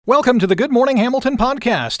Welcome to the Good Morning Hamilton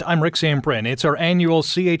podcast. I'm Rick Samprin. It's our annual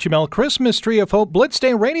CHML Christmas Tree of Hope Blitz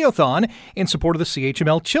Day Radiothon in support of the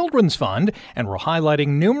CHML Children's Fund, and we're highlighting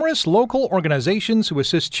numerous local organizations who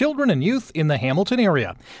assist children and youth in the Hamilton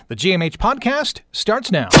area. The GMH podcast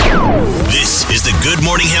starts now. This is the Good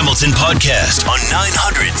Morning Hamilton podcast on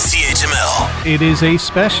 900 CHML. It is a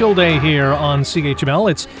special day here on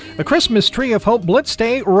CHML. It's the Christmas Tree of Hope Blitz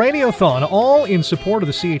Day Radiothon, all in support of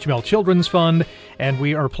the CHML Children's Fund. And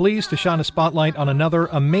we are pleased to shine a spotlight on another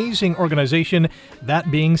amazing organization,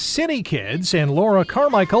 that being City Kids. And Laura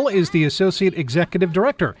Carmichael is the Associate Executive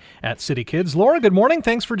Director at City Kids. Laura, good morning.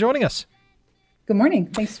 Thanks for joining us. Good morning.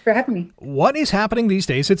 Thanks for having me. What is happening these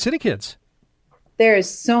days at City Kids? There is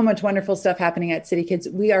so much wonderful stuff happening at City Kids.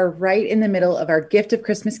 We are right in the middle of our Gift of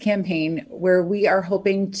Christmas campaign, where we are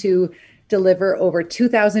hoping to deliver over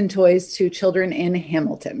 2,000 toys to children in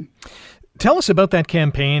Hamilton. Tell us about that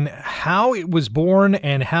campaign, how it was born,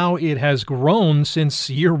 and how it has grown since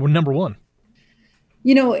year number one.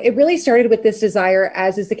 You know, it really started with this desire,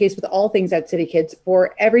 as is the case with all things at City Kids,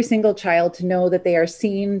 for every single child to know that they are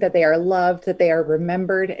seen, that they are loved, that they are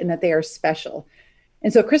remembered, and that they are special.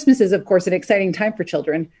 And so Christmas is, of course, an exciting time for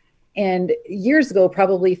children. And years ago,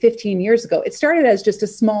 probably 15 years ago, it started as just a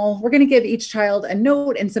small, we're going to give each child a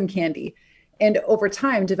note and some candy. And over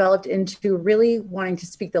time developed into really wanting to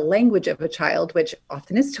speak the language of a child, which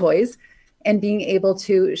often is toys, and being able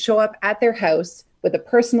to show up at their house with a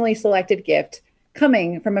personally selected gift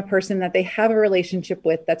coming from a person that they have a relationship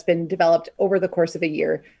with that's been developed over the course of a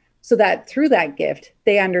year, so that through that gift,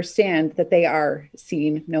 they understand that they are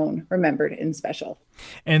seen, known, remembered, and special.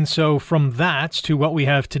 And so from that to what we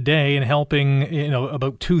have today in helping,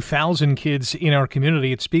 about 2,000 kids in our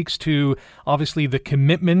community, it speaks to obviously the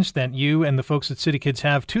commitments that you and the folks at City Kids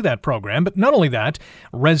have to that program. But not only that,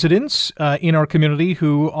 residents in our community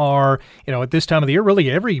who are, at this time of the year, really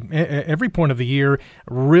every point of the year,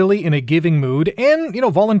 really in a giving mood, and,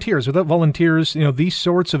 volunteers. Without volunteers, these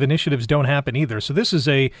sorts of initiatives don't happen either. So this is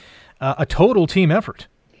a total team effort.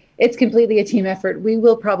 It's completely a team effort. We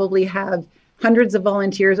will probably have hundreds of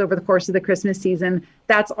volunteers over the course of the Christmas season.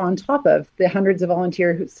 That's on top of the hundreds of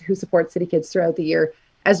volunteers who support City Kids throughout the year,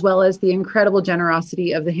 as well as the incredible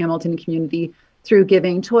generosity of the Hamilton community through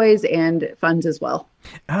giving toys and funds as well.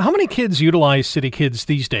 How many kids utilize City Kids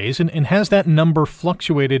these days, and has that number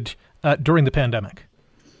fluctuated during the pandemic?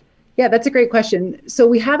 Yeah, that's a great question. So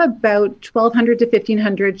we have about 1,200 to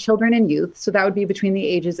 1,500 children and youth. So that would be between the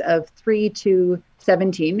ages of 3 to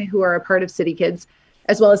 17 who are a part of City Kids,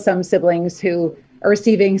 as well as some siblings who are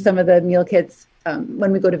receiving some of the meal kits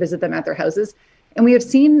when we go to visit them at their houses. And we have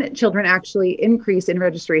seen children actually increase in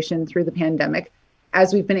registration through the pandemic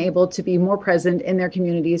as we've been able to be more present in their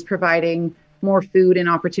communities, providing more food and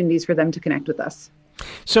opportunities for them to connect with us.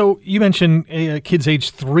 So you mentioned kids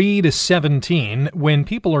aged 3 to 17. When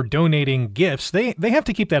people are donating gifts, they have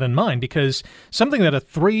to keep that in mind, because something that a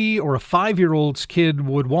 3 or a 5-year-old's kid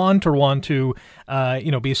would want to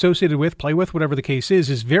be associated with, play with, whatever the case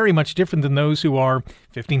is very much different than those who are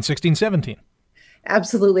 15, 16, 17.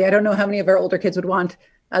 Absolutely. I don't know how many of our older kids would want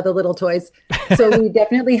the little toys. So we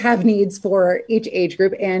definitely have needs for each age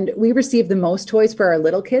group, and we receive the most toys for our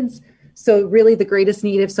little kids. So really the greatest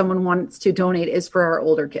need if someone wants to donate is for our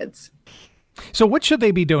older kids. So what should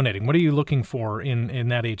they be donating? What are you looking for in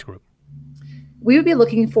that age group? We would be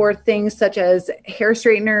looking for things such as hair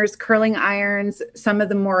straighteners, curling irons, some of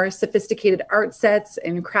the more sophisticated art sets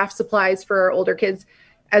and craft supplies for our older kids,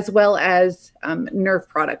 as well as Nerf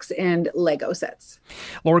products and Lego sets.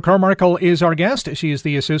 Laura Carmichael is our guest. She is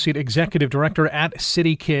the Associate Executive Director at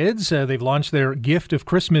City Kids. They've launched their Gift of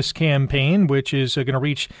Christmas campaign, which is going to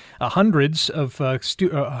reach hundreds of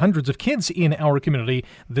kids in our community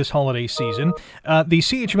this holiday season. The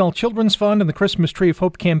CHML Children's Fund and the Christmas Tree of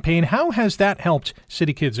Hope campaign, how has that helped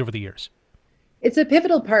City Kids over the years? It's a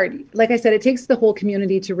pivotal part. Like I said, it takes the whole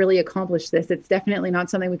community to really accomplish this. It's definitely not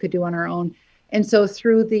something we could do on our own. And so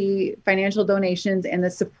through the financial donations and the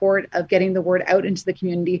support of getting the word out into the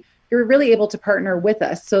community, you're really able to partner with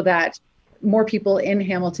us so that more people in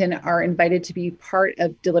Hamilton are invited to be part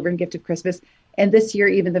of delivering Gift of Christmas. And this year,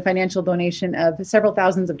 even the financial donation of several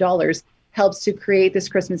thousands of dollars helps to create this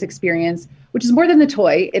Christmas experience, which is more than the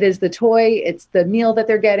toy. It is the toy, it's the meal that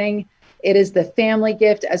they're getting, it is the family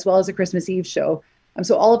gift, as well as a Christmas Eve show.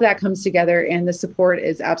 So all of that comes together, and the support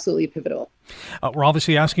is absolutely pivotal. We're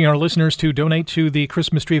obviously asking our listeners to donate to the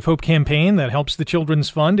Christmas Tree of Hope campaign that helps the Children's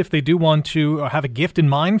Fund. If they do want to have a gift in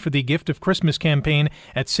mind for the Gift of Christmas campaign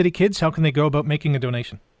at City Kids, how can they go about making a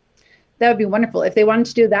donation? That would be wonderful. If they wanted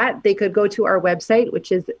to do that, they could go to our website,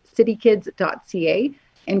 which is citykids.ca,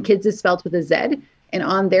 and kids is spelled with a Z. And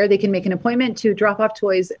on there, they can make an appointment to drop off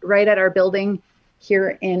toys right at our building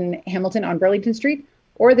here in Hamilton on Burlington Street.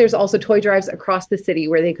 Or there's also toy drives across the city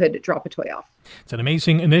where they could drop a toy off. It's an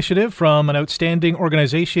amazing initiative from an outstanding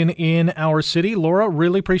organization in our city. Laura,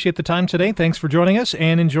 really appreciate the time today. Thanks for joining us,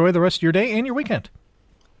 and enjoy the rest of your day and your weekend.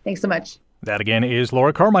 Thanks so much. That again is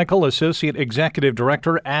Laura Carmichael, Associate Executive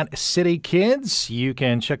Director at City Kids. You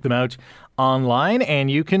can check them out online, and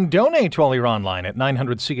you can donate while you're online at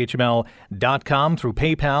 900chml.com through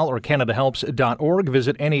PayPal or CanadaHelps.org.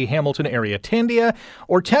 Visit any Hamilton area Tindia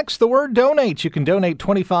or text the word donate. You can donate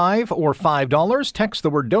 $25 or $5. Text the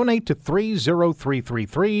word donate to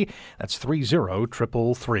 30333. That's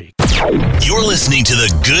 30333. You're listening to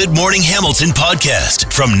the Good Morning Hamilton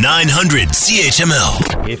podcast from 900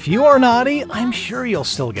 CHML. If you are naughty, I'm sure you'll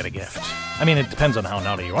still get a gift. I mean, it depends on how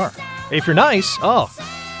naughty you are. If you're nice,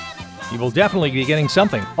 you will definitely be getting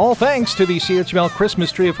something. All thanks to the CHML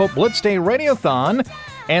Christmas Tree of Hope Blitz Day Radiothon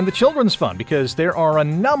and the Children's Fund, because there are a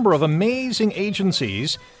number of amazing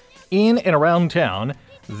agencies in and around town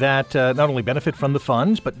that not only benefit from the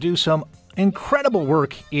funds, but do some incredible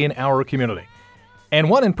work in our community. And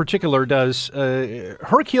one in particular does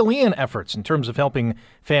Herculean efforts in terms of helping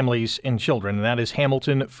families and children, and that is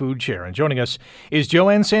Hamilton Food Share. And joining us is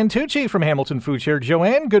Joanne Santucci from Hamilton Food Share.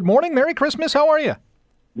 Joanne, good morning. Merry Christmas. How are you?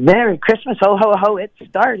 Merry Christmas, ho, ho, ho, it's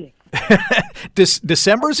starting.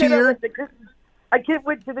 December's here. I can't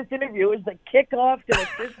wait for this interview. It's the kickoff to the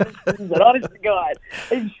Christmas season. Honest to God,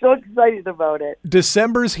 I'm so excited about it.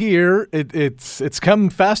 December's here. It's come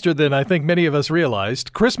faster than I think many of us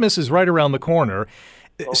realized. Christmas is right around the corner.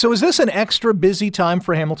 So is this an extra busy time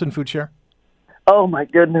for Hamilton Food Share? Oh, my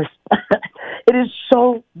goodness. It is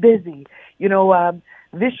so busy.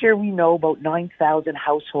 This year we know about 9,000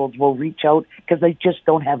 households will reach out because they just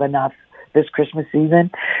don't have enough this Christmas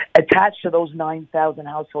season. Attached to those 9,000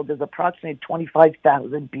 households is approximately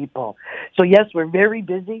 25,000 people. So yes, we're very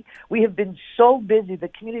busy. We have been so busy. The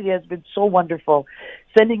community has been so wonderful,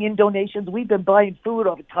 sending in donations. We've been buying food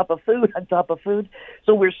on top of food on top of food.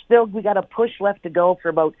 So we got a push left to go for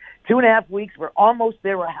about 2.5 weeks. We're almost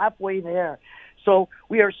there. We're halfway there. So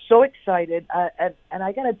we are so excited, and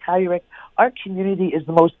I got to tell you, Rick, our community is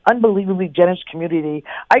the most unbelievably generous community.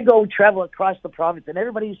 I go travel across the province, and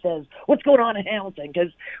everybody says, what's going on in Hamilton?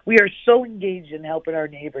 Because we are so engaged in helping our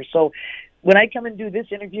neighbors. So when I come and do this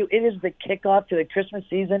interview, it is the kickoff to the Christmas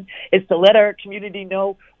season. It's to let our community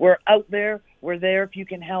know we're out there, we're there. If you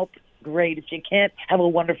can help, great. If you can't, have a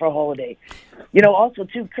wonderful holiday. Also,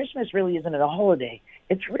 too, Christmas really isn't a holiday.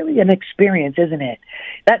 It's really an experience, isn't it?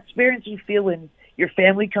 That experience you feel when your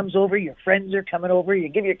family comes over, your friends are coming over, you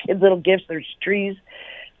give your kids little gifts, there's trees.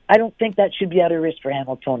 I don't think that should be out of risk for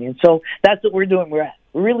Hamiltonians. So that's what we're doing. We're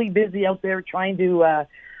really busy out there trying to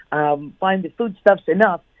find the foodstuffs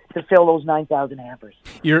enough to fill those 9,000 hampers.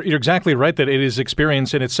 You're exactly right that it is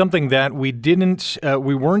experience, and it's something that we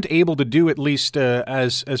weren't able to do, at least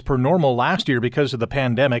as per normal last year because of the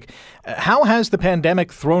pandemic. How has the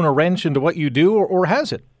pandemic thrown a wrench into what you do, or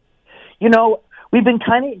has it? We've been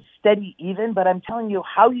kind of steady even, but I'm telling you,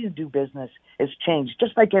 how you do business has changed,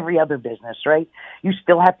 just like every other business, right? You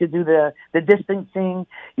still have to do the distancing.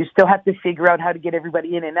 You still have to figure out how to get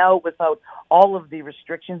everybody in and out without all of the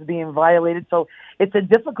restrictions being violated. So it's a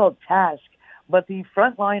difficult task, but the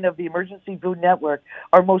front line of the Emergency Food Network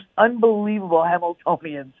are most unbelievable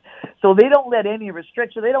Hamiltonians. So they don't let any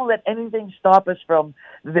restriction, they don't let anything stop us from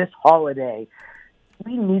this holiday.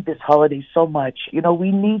 We need this holiday so much.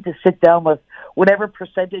 We need to sit down with whatever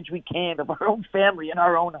percentage we can of our own family in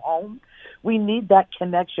our own home. We need that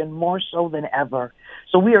connection more so than ever.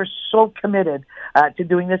 So we are so committed to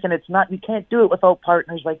doing this, and we can't do it without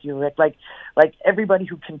partners like you, Rick, like everybody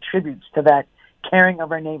who contributes to that caring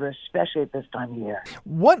of our neighbors, especially at this time of year.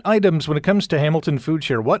 What items, when it comes to Hamilton Food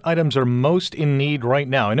Share, what items are most in need right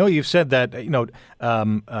now? I know you've said that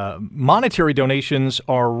monetary donations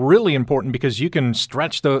are really important because you can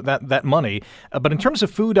stretch that money. But in terms of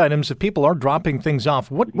food items, if people are dropping things off,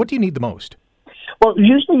 what do you need the most? Well,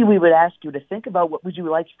 usually we would ask you to think about what would you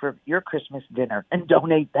like for your Christmas dinner and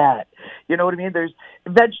donate that. You know what I mean? There's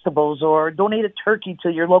vegetables, or donate a turkey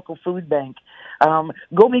to your local food bank.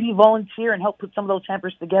 Go maybe volunteer and help put some of those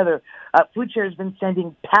hampers together. Food Share has been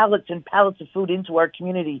sending pallets and pallets of food into our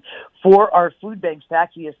community for our food banks to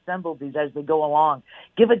actually assemble these as they go along.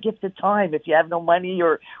 Give a gift of time if you have no money,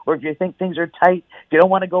 or if you think things are tight, if you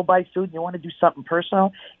don't want to go buy food and you want to do something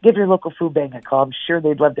personal, give your local food bank a call. I'm sure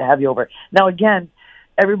they'd love to have you over. Now, again,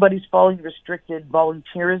 everybody's following restricted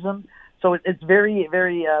volunteerism. So it's very,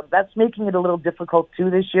 very, that's making it a little difficult too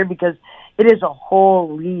this year, because it is a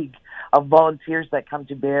whole league of volunteers that come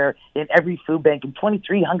to bear in every food bank and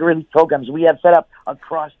 23 hunger relief programs we have set up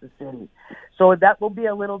across the city. So that will be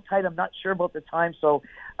a little tight. I'm not sure about the time. So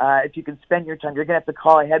if you can spend your time, you're going to have to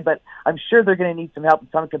call ahead. But I'm sure they're going to need some help in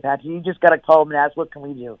some capacity. You just got to call them and ask, what can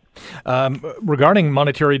we do? Regarding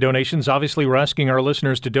monetary donations, obviously we're asking our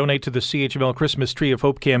listeners to donate to the CHML Christmas Tree of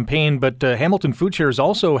Hope campaign. But Hamilton Food Share is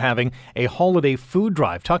also having a holiday food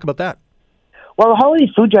drive. Talk about that. Well, the holiday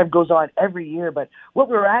food drive goes on every year, but what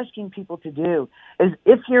we're asking people to do is,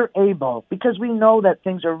 if you're able, because we know that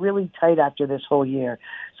things are really tight after this whole year.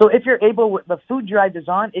 So if you're able, the food drive is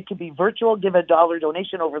on. It can be virtual, give $1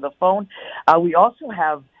 donation over the phone. We also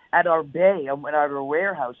have at our bay, at our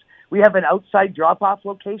warehouse, we have an outside drop-off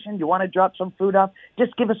location. You want to drop some food off?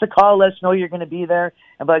 Just give us a call. Let us know you're going to be there.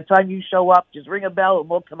 And by the time you show up, just ring a bell and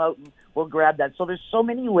we'll come out and we'll grab that. So there's so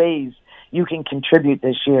many ways you can contribute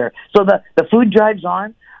this year. So the food drive's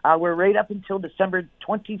on. We're right up until December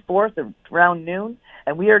 24th around noon,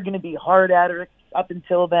 and we are going to be hard at it up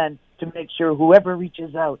until then to make sure whoever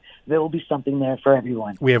reaches out, there will be something there for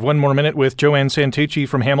everyone. We have one more minute with Joanne Santucci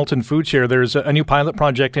from Hamilton Food Share. There's a new pilot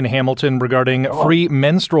project in Hamilton regarding free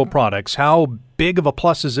menstrual products. How big of a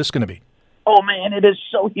plus is this going to be? Oh, man, it is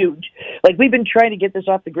so huge. Like, we've been trying to get this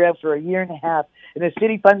off the ground for a year and a half, and the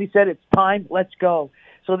city finally said, it's time, let's go.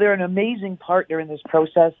 So they're an amazing partner in this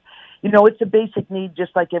process. You know, it's a basic need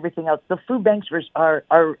just like everything else. The food banks are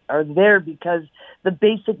there because the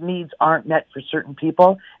basic needs aren't met for certain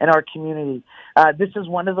people in our community. This is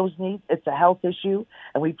one of those needs. It's a health issue,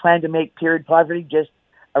 and we plan to make period poverty just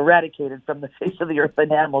eradicated from the face of the earth in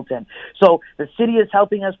Hamilton. So the city is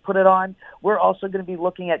helping us put it on. We're also going to be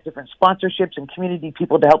looking at different sponsorships and community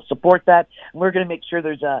people to help support that. And we're going to make sure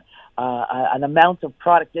there's an amount of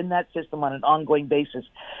product in that system on an ongoing basis.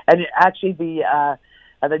 And actually the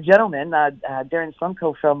gentleman, Darren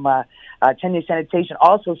Slumko from Tenya Sanitation,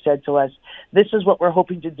 also said to us, this is what we're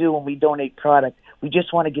hoping to do when we donate product. We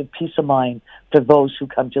just want to give peace of mind to those who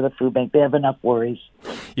come to the food bank. They have enough worries.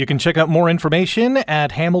 You can check out more information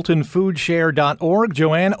at hamiltonfoodshare.org.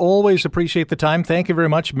 Joanne, always appreciate the time. Thank you very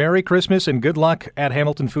much. Merry Christmas and good luck at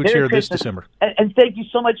Hamilton Food Share this December. And thank you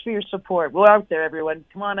so much for your support. We're out there, everyone.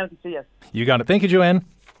 Come on out and see us. You got it. Thank you, Joanne.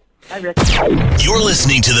 Hi, Rick. You're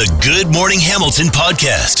listening to the Good Morning Hamilton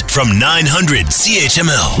podcast from 900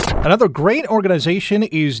 CHML. Another great organization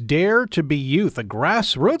is Dare to Be Youth, a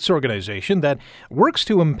grassroots organization that works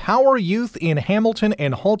to empower youth in Hamilton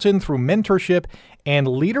and Halton through mentorship and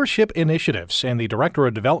leadership initiatives. And the Director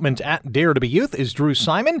of Development at Dare to Be Youth is Drew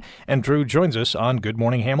Simon, and Drew joins us on Good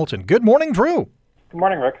Morning Hamilton. Good morning, Drew. Good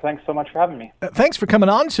morning, Rick. Thanks so much for having me. Thanks for coming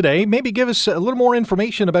on today. Maybe give us a little more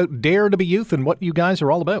information about Dare to Be Youth and what you guys are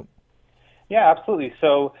all about. Yeah, absolutely.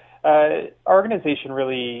 So our organization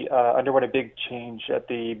really underwent a big change at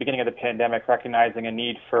the beginning of the pandemic, recognizing a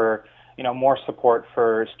need for more support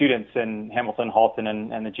for students in Hamilton, Halton,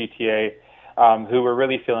 and the GTA who were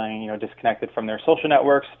really feeling disconnected from their social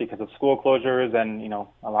networks because of school closures and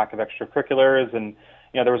a lack of extracurriculars. And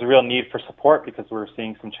there was a real need for support because we were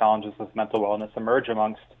seeing some challenges with mental wellness emerge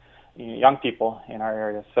amongst young people in our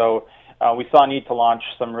area. So we saw a need to launch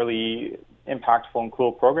some really impactful and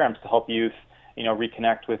cool programs to help youth,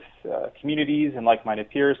 reconnect with communities and like-minded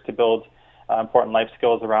peers, to build important life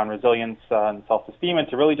skills around resilience and self-esteem, and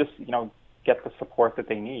to really just, get the support that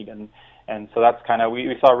they need. And so that's kind of,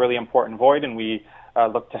 we saw a really important void, and we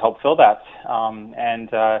looked to help fill that.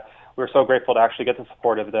 We're so grateful to actually get the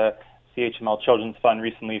support of the CHML Children's Fund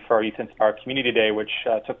recently for our Youth Inspire Community Day, which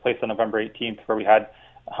took place on November 18th, where we had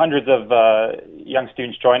hundreds of young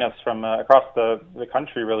students join us from across the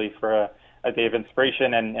country, really, for a day of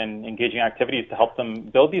inspiration and engaging activities to help them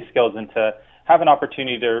build these skills and to have an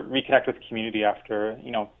opportunity to reconnect with the community after,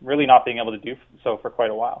 really not being able to do so for quite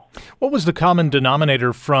a while. What was the common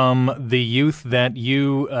denominator from the youth that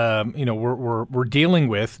you, were dealing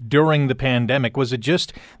with during the pandemic? Was it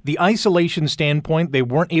just the isolation standpoint? They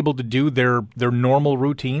weren't able to do their normal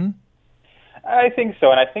routine? I think so.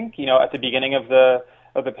 And I think, at the beginning of the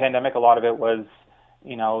pandemic, a lot of it was,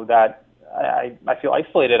 that I feel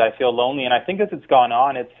isolated, I feel lonely, and I think as it's gone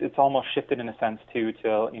on, it's almost shifted in a sense to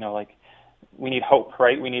we need hope,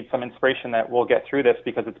 right? We need some inspiration that we'll get through this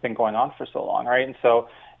because it's been going on for so long, right? And so,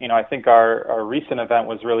 I think our recent event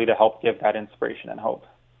was really to help give that inspiration and hope.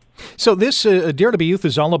 So this Dare to Be Youth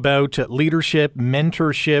is all about leadership,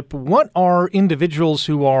 mentorship. What are individuals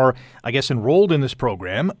who are, I guess, enrolled in this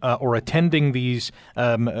program or attending these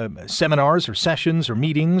seminars or sessions or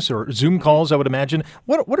meetings or Zoom calls, I would imagine,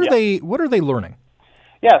 what are they learning?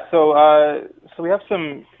 Yeah, so we have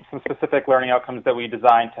some specific learning outcomes that we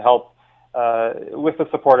designed to help with the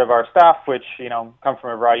support of our staff, which come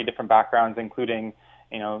from a variety of different backgrounds, including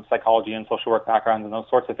psychology and social work backgrounds and those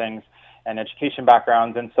sorts of things, and education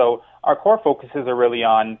backgrounds. And so our core focuses are really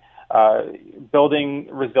on building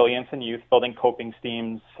resilience in youth, building coping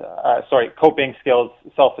skills,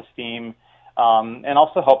 self-esteem, and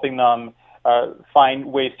also helping them find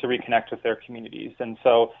ways to reconnect with their communities. And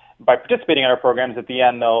so by participating in our programs, at the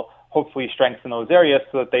end, they'll hopefully strengthen those areas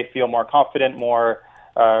so that they feel more confident, more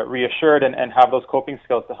reassured, and have those coping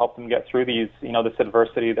skills to help them get through this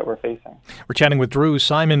adversity that we're facing. We're chatting with Drew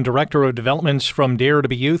Simon, Director of Developments from Dare to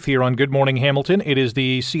Be Youth here on Good Morning Hamilton. It is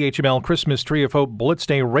the CHML Christmas Tree of Hope Blitz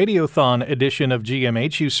Day Radiothon edition of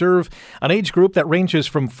GMH. You serve an age group that ranges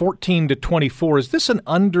from 14 to 24. Is this an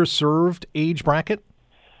underserved age bracket?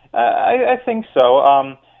 I think so.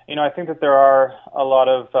 I think that there are a lot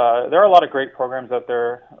of great programs out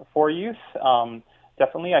there for youth.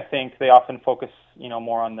 Definitely, I think they often focus,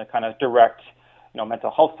 more on the kind of direct,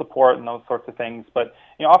 mental health support and those sorts of things. But,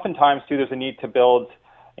 oftentimes too, there's a need to build,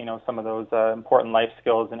 some of those important life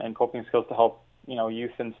skills and coping skills to help,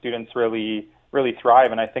 youth and students really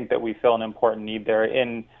thrive. And I think that we fill an important need there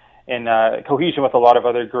in cohesion with a lot of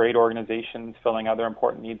other great organizations filling other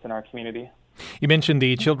important needs in our community. You mentioned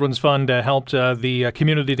the Children's Fund helped the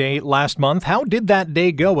Community Day last month. How did that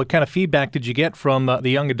day go? What kind of feedback did you get from the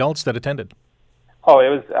young adults that attended? Oh, it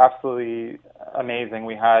was absolutely amazing.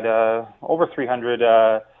 We had over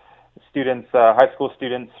 300 students, high school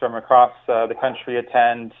students from across the country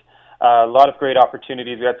attend. A lot of great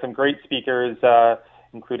opportunities. We had some great speakers,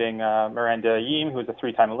 including Miranda Yeem, who is a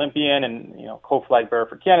 3-time Olympian and co-flag bearer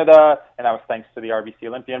for Canada, and that was thanks to the RBC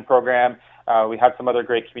Olympian program. We had some other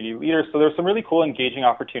great community leaders. So there's some really cool, engaging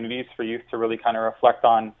opportunities for youth to really kind of reflect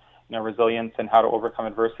on resilience and how to overcome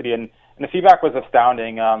adversity. And the feedback was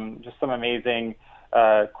astounding. Just some amazing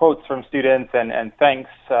quotes from students and thanks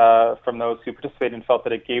from those who participated and felt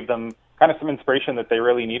that it gave them kind of some inspiration that they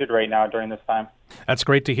really needed right now during this time. That's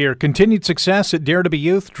great to hear. Continued success at Dare to Be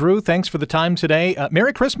Youth. Drew, thanks for the time today.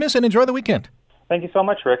 Merry Christmas and enjoy the weekend. Thank you so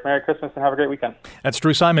much, Rick. Merry Christmas and have a great weekend. That's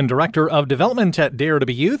Drew Simon, Director of Development at Dare to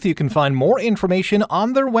Be Youth. You can find more information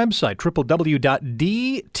on their website, www.dtby.ca.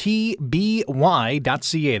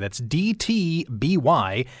 That's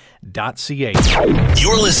dtby.ca.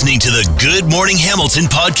 You're listening to the Good Morning Hamilton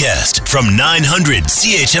podcast from 900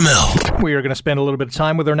 CHML. We are going to spend a little bit of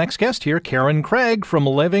time with our next guest here, Karen Craig from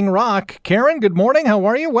Living Rock. Karen, good morning. How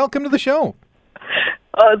are you? Welcome to the show.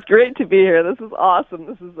 Oh, it's great to be here. This is awesome.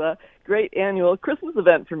 This is a great annual Christmas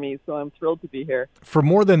event for me, so I'm thrilled to be here. For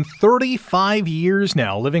more than 35 years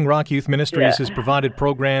now, Living Rock Youth Ministries has provided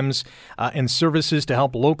programs and services to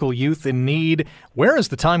help local youth in need. Where has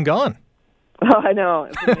the time gone? Oh, I know.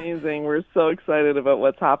 It's amazing. We're so excited about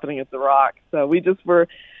what's happening at The Rock. So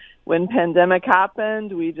when pandemic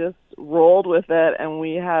happened, we just rolled with it, and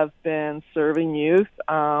we have been serving youth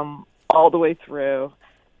all the way through.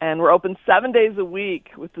 And we're open 7 days a week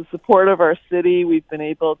with the support of our city. We've been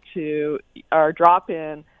able to, our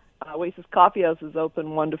drop-in, Oasis Coffee House is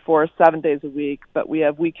open 1 to 4, 7 days a week, but we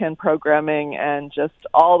have weekend programming and just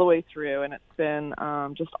all the way through. And it's been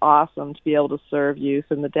just awesome to be able to serve youth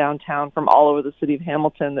in the downtown from all over the city of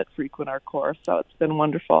Hamilton that frequent our course. So it's been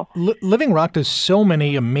wonderful. Living Rock does so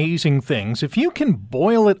many amazing things. If you can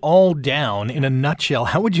boil it all down in a nutshell,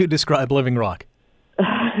 how would you describe Living Rock?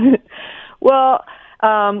 Well,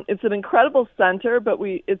 it's an incredible center, but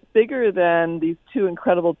it's bigger than these 2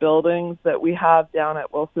 incredible buildings that we have down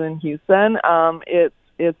at Wilson and Houston.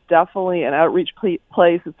 It's definitely an outreach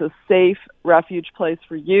place. It's a safe refuge place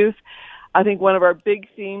for youth. I think one of our big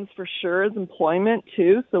themes for sure is employment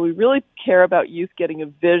too. So we really care about youth getting a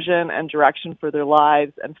vision and direction for their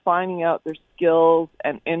lives and finding out their skills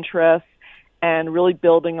and interests and really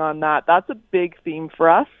building on that. That's a big theme for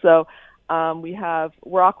us. So we have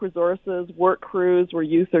Rock Resources, work crews where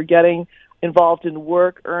youth are getting involved in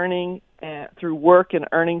work, earning through work and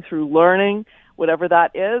earning through learning, whatever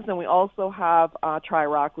that is. And we also have Try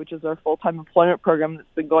Rock, which is our full-time employment program that's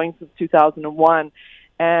been going since 2001.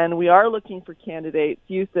 And we are looking for candidates,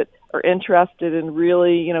 youth that are interested in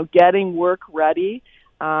really, getting work ready.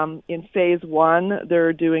 In phase 1,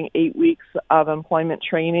 they're doing 8 weeks of employment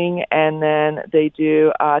training, and then they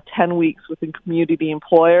do 10 weeks with community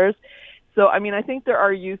employers. So, I think there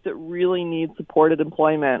are youth that really need supported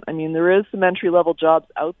employment. There is some entry-level jobs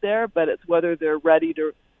out there, but it's whether they're ready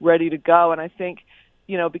to go. And I think,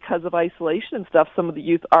 because of isolation and stuff, some of the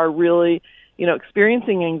youth are really,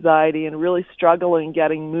 experiencing anxiety and really struggling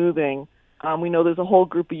getting moving. We know there's a whole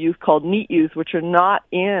group of youth called NEET youth, which are not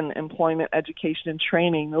in employment, education, and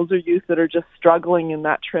training. Those are youth that are just struggling in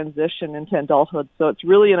that transition into adulthood. So it's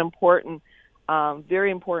really an important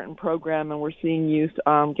very important program, and we're seeing youth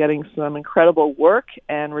getting some incredible work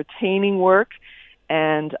and retaining work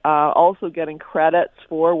and also getting credits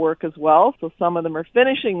for work as well. So some of them are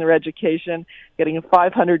finishing their education, getting a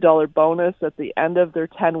 $500 bonus at the end of their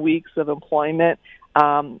 10 weeks of employment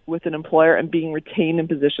with an employer and being retained in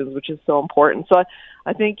positions, which is so important. So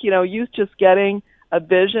I think, youth just getting a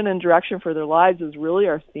vision and direction for their lives is really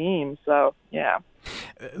our theme. So, yeah.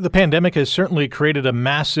 The pandemic has certainly created a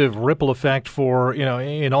massive ripple effect for,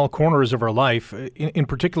 in all corners of our life, in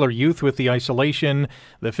particular youth with the isolation,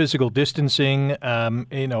 the physical distancing,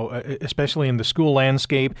 especially in the school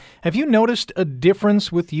landscape. Have you noticed a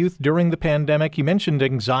difference with youth during the pandemic? You mentioned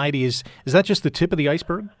anxiety. Is that just the tip of the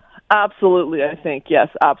iceberg? Absolutely, I think. Yes,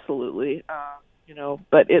 absolutely.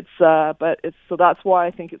 But it's so that's why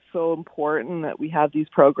I think it's so important that we have these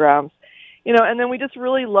programs. And then we just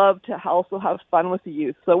really love to also have fun with the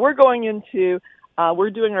youth. So we're going into, we're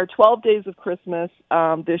doing our 12 days of Christmas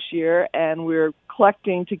this year, and we're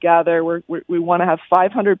collecting together. We want to have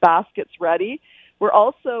 500 baskets ready. We're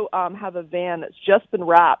also have a van that's just been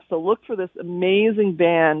wrapped. So look for this amazing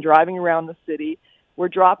van driving around the city. We're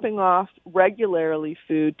dropping off regularly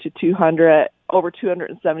food to over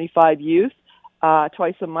 275 youth.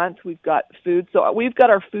 Twice a month we've got food. So we've got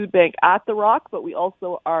our food bank at the Rock, but we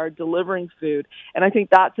also are delivering food. And I think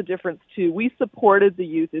that's a difference too. We supported the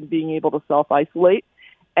youth in being able to self-isolate.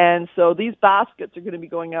 And so these baskets are going to be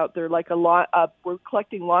going out there like we're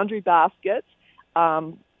collecting laundry baskets,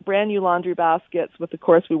 brand new laundry baskets with, of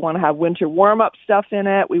course, we want to have winter warm-up stuff in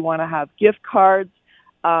it. We want to have gift cards,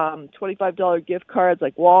 $25 gift cards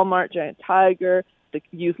like Walmart, Giant Tiger. The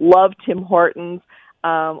youth love Tim Hortons.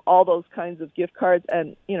 All those kinds of gift cards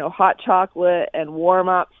and, hot chocolate and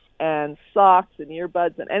warm-ups and socks and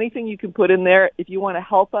earbuds and anything you can put in there. If you want to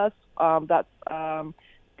help us, that's going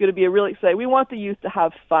to be a really exciting. We want the youth to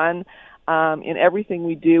have fun in everything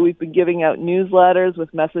we do. We've been giving out newsletters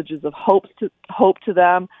with messages of hope to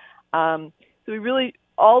them. So we really,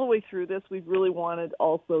 all the way through this, we've really wanted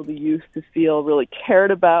also the youth to feel really cared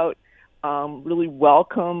about, really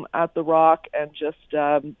welcome at the Rock, and just,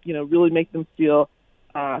 really make them feel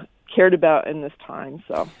cared about in this time.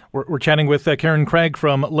 So we're chatting with Karen Craig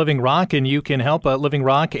from Living Rock, and you can help Living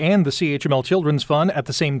Rock and the CHML Children's Fund at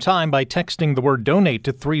the same time by texting the word donate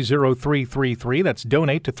to 30333. That's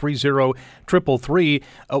donate to 30333.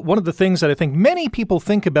 One of the things that I think many people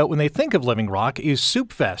think about when they think of Living Rock is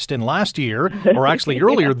Soup Fest. And last year, or actually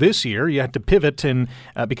earlier this year, you had to pivot and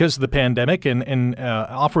because of the pandemic and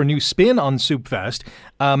offer a new spin on Soup Fest.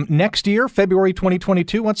 Next year, February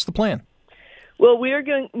 2022, what's the plan? Well, we are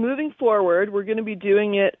moving forward. We're going to be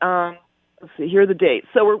doing it. Let's see. Here are the dates.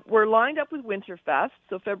 So we're lined up with Winterfest.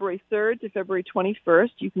 So February 3rd to February 21st.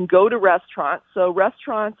 You can go to restaurants. So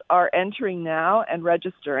restaurants are entering now and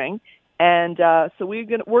registering. And so we're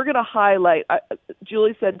going to highlight.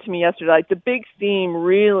 Julie said to me yesterday, like, the big theme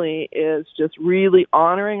really is just really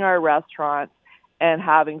honoring our restaurants and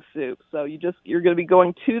having soup. So you're going to be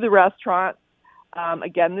going to the restaurants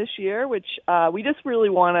again this year, which we just really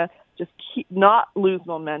want to just not lose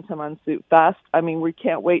momentum on Soup Fest. I mean, we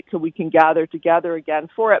can't wait till we can gather together again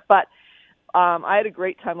for it. But I had a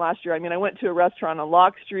great time last year. I mean, I went to a restaurant on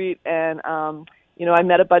Locke Street, and I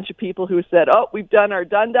met a bunch of people who said, "Oh, we've done our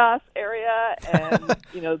Dundas area," and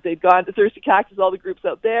they'd gone to Thirsty Cactus, all the groups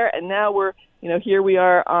out there, and now we're here we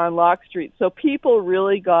are on Locke Street. So people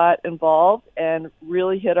really got involved and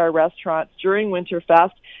really hit our restaurants during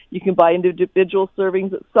Winterfest. You can buy individual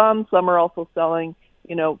servings at some are also selling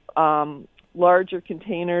larger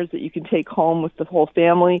containers that you can take home with the whole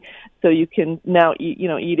family. So you can now eat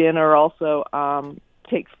in or also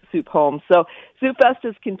take soup home. So Soup Fest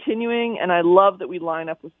is continuing, and I love that we line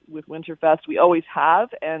up with Winterfest. We always have,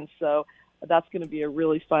 and so that's going to be a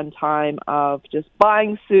really fun time of just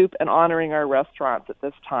buying soup and honoring our restaurants at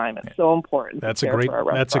this time. It's so important. That's a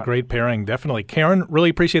great pairing, definitely. Karen, really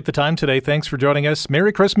appreciate the time today. Thanks for joining us.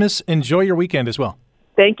 Merry Christmas. Enjoy your weekend as well.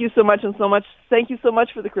 Thank you so much, thank you so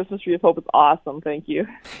much for the Christmas Tree of Hope. It's awesome. Thank you.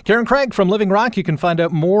 Karen Craig from Living Rock. You can find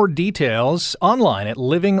out more details online at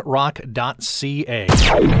livingrock.ca.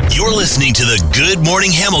 You're listening to the Good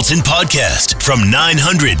Morning Hamilton podcast from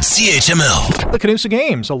 900 CHML. The Canusa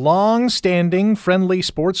Games, a long-standing friendly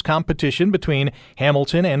sports competition between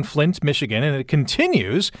Hamilton and Flint, Michigan, and it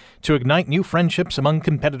continues to ignite new friendships among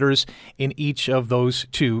competitors in each of those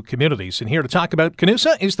two communities. And here to talk about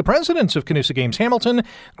Canusa is the president of Canusa Games Hamilton,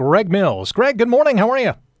 Greg Mills. Greg, good morning. How are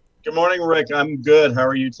you? Good morning, Rick. I'm good. How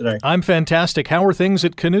are you today? I'm fantastic. How are things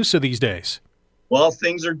at Canusa these days? Well,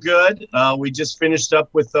 things are good. We just finished up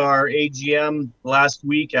with our AGM last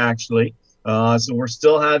week, actually. So we're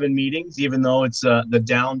still having meetings, even though it's the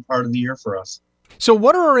down part of the year for us. So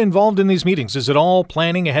what are involved in these meetings? Is it all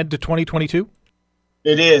planning ahead to 2022?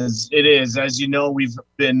 It is. It is. As you know, we've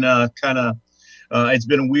been it's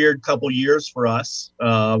been a weird couple years for us.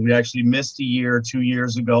 We actually missed a year 2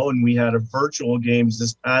 years ago, and we had a virtual games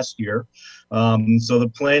this past year. So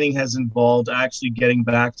the planning has involved actually getting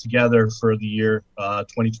back together for the year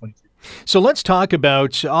 2022. So let's talk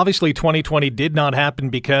about, obviously 2020 did not happen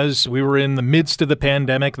because we were in the midst of the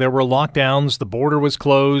pandemic. There were lockdowns. The border was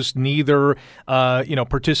closed. Neither,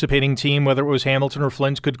 participating team, whether it was Hamilton or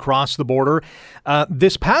Flint, could cross the border.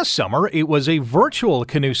 This past summer, it was a virtual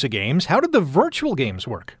Canusa Games. How did the virtual games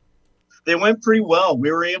work? They went pretty well.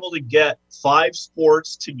 We were able to get 5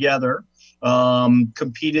 sports together,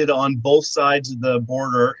 competed on both sides of the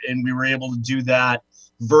border, and we were able to do that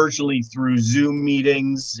virtually through Zoom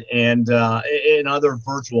meetings and other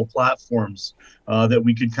virtual platforms that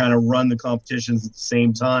we could kind of run the competitions at the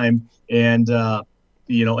same time and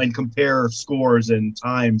compare scores and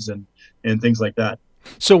times and things like that.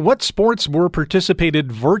 So what sports were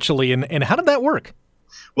participated virtually and how did that work?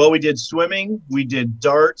 Well, we did swimming, we did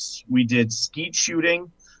darts, we did skeet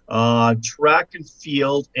shooting, track and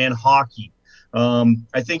field, and hockey.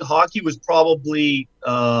 I think hockey was probably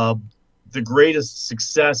the greatest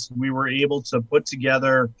success. We were able to put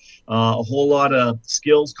together a whole lot of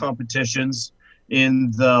skills competitions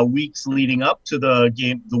in the weeks leading up to the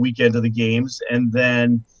weekend of the games. And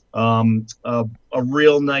then a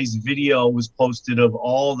real nice video was posted of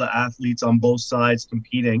all the athletes on both sides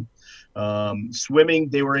competing. Swimming,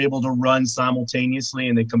 they were able to run simultaneously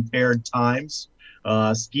and they compared times.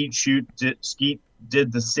 Skeet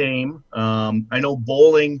did the same. I know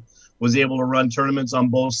bowling was able to run tournaments on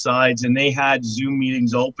both sides, and they had Zoom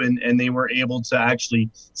meetings open, and they were able to actually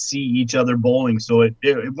see each other bowling. So it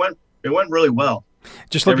went really well.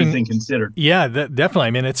 Just looking, everything considered. Yeah, definitely. I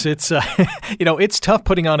mean, it's it's tough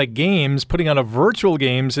putting on a virtual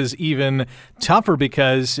games is even tougher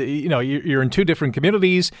because you're in two different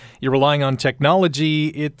communities. You're relying on technology.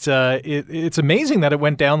 It's amazing that it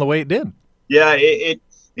went down the way it did. Yeah, it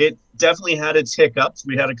definitely had its hiccups.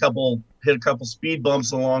 We had hit a couple speed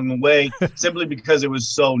bumps along the way simply because it was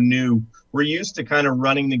so new. We're used to kind of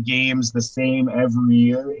running the games the same every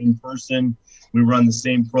year in person. We run the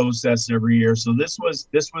same process every year. So this was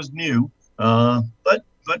new, but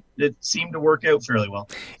it seemed to work out fairly well.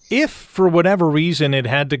 If for whatever reason it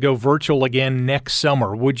had to go virtual again next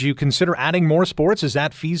summer, would you consider adding more sports? Is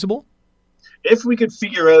that feasible? If we could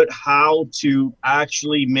figure out how to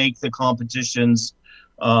actually make the competitions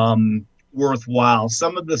worthwhile.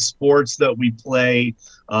 Some of the sports that we play,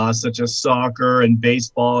 such as soccer and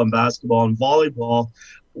baseball and basketball and volleyball,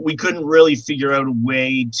 we couldn't really figure out a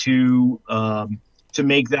way to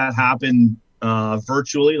make that happen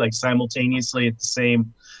virtually, like simultaneously at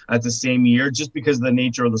the same year, just because of the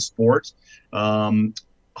nature of the sport.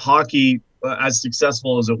 Hockey, as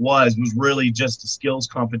successful as it was really just a skills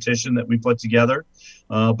competition that we put together.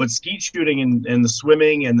 But skeet shooting and the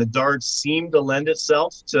swimming and the darts seemed to lend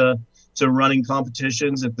itself to running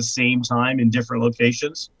competitions at the same time in different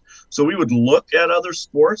locations. So we would look at other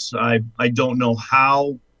sports. I don't know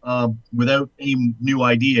how, without any new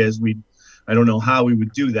ideas, I don't know how we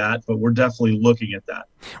would do that, but we're definitely looking at that.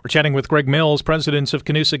 We're chatting with Greg Mills, president of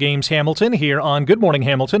Canusa Games Hamilton, here on Good Morning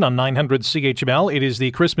Hamilton on 900 CHML. It is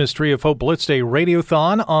the Christmas Tree of Hope Blitz Day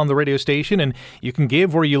Radiothon on the radio station, and you can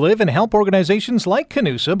give where you live and help organizations like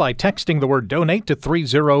Canusa by texting the word donate to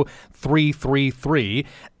 30333.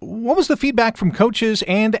 What was the feedback from coaches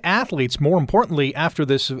and athletes, more importantly, after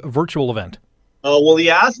this virtual event? Well, the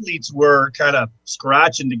athletes were kind of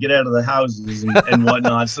scratching to get out of the houses and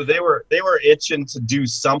whatnot, so they were itching to do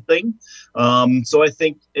something. So I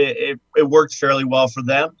think it worked fairly well for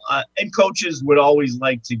them. And coaches would always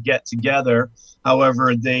like to get together.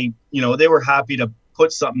 However, they were happy to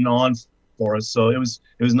put something on for us, so it was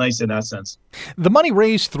nice in that sense. The money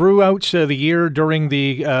raised throughout the year during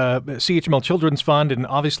the CHML Children's Fund, and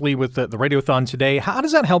obviously with the Radiothon today, how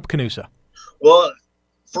does that help Canusa? Well,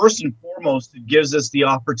 first and foremost, it gives us the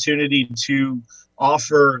opportunity to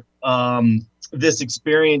offer this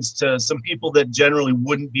experience to some people that generally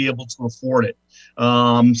wouldn't be able to afford it.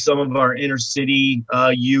 Some of our inner city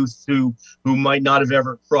youth who might not have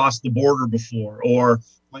ever crossed the border before, or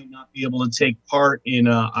might not be able to take part in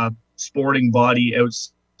a sporting body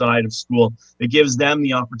outside of school. It gives them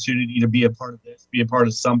the opportunity to be a part of this, be a part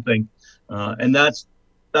of something. And that's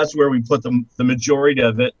where we put the majority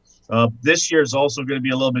of it. This year is also going to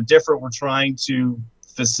be a little bit different. We're trying to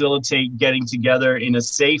facilitate getting together in a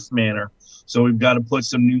safe manner. So we've got to put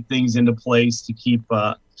some new things into place to keep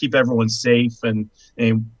everyone safe. And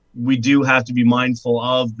we do have to be mindful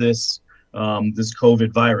of this this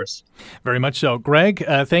COVID virus. Very much so. Greg,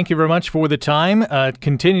 thank you very much for the time.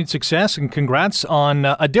 Continued success and congrats on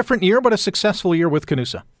a different year, but a successful year with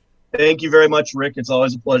Canusa. Thank you very much, Rick. It's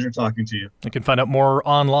always a pleasure talking to you. You can find out more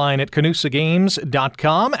online at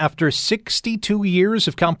canusagames.com. After 62 years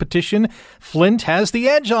of competition, Flint has the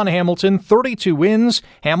edge on Hamilton, 32 wins.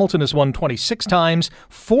 Hamilton has won 26 times.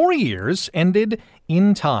 4 years ended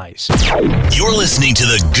in ties. You're listening to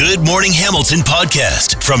the Good Morning Hamilton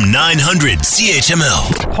podcast from 900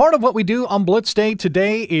 CHML. Part of what we do on Blitz Day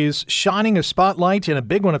today is shining a spotlight, and a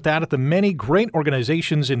big one at that, at the many great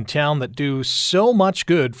organizations in town that do so much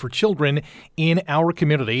good for children in our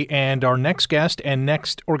community. And our next guest and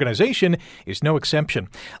next organization is no exception.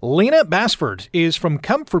 Lena Basford is from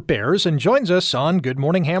Comfort Bears and joins us on Good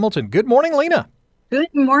Morning Hamilton. Good morning, Lena.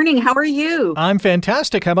 Good morning. How are you? I'm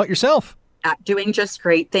fantastic. How about yourself? Doing just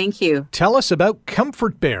great. Thank you. Tell us about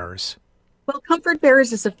Comfort Bears. Well, Comfort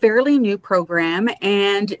Bears is a fairly new program,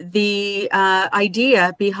 and the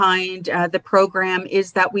idea behind the program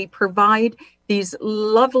is that we provide these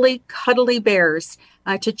lovely, cuddly bears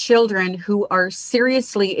to children who are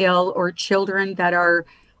seriously ill or children that are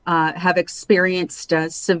have experienced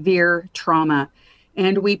severe trauma.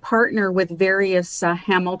 And we partner with various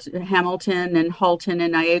Hamilton and Halton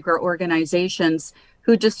and Niagara organizations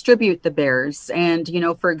who distribute the bears. And, you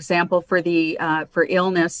know, for example, for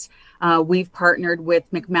illness, we've partnered with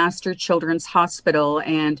McMaster Children's Hospital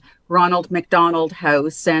and Ronald McDonald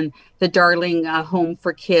House and the Darling Home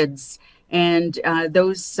for Kids. And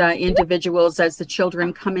those individuals, as the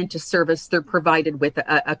children come into service, they're provided with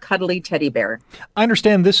a cuddly teddy bear. I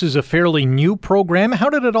understand this is a fairly new program. How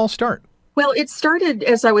did it all start? Well, it started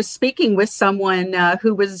as I was speaking with someone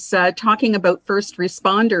who was talking about first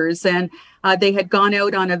responders, and they had gone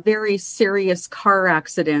out on a very serious car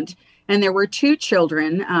accident. And there were 2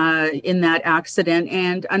 children in that accident,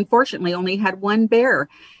 and unfortunately only had 1 bear.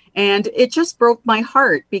 And it just broke my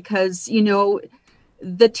heart because, you know,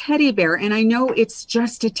 the teddy bear, and I know it's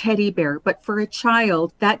just a teddy bear, but for a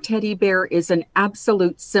child, that teddy bear is an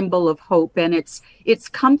absolute symbol of hope, and it's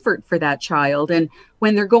comfort for that child. And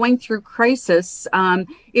when they're going through crisis,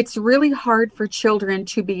 it's really hard for children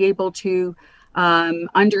to be able to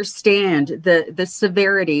understand the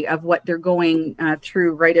severity of what they're going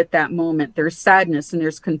through right at that moment. There's sadness and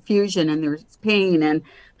there's confusion and there's pain, and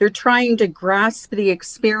they're trying to grasp the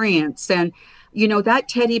experience. And you know, that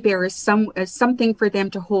teddy bear is something for them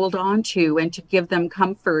to hold on to and to give them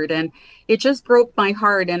comfort. And it just broke my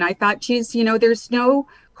heart. And I thought, geez, you know, there's no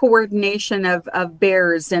coordination of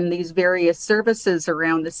bears and these various services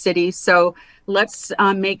around the city. So let's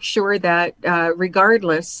make sure that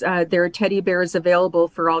regardless, there are teddy bears available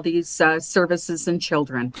for all these services and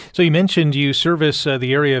children. So you mentioned you service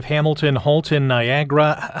the area of Hamilton, Halton,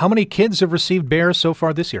 Niagara. How many kids have received bears so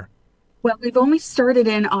far this year? Well, we've only started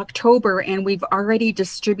in October, and we've already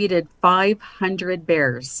distributed 500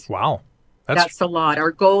 bears. Wow. That's a lot.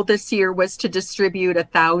 Our goal this year was to distribute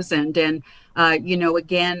 1,000. And, you know,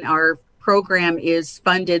 again, our program is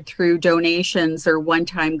funded through donations or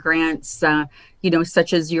one-time grants, you know,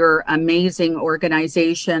 such as your amazing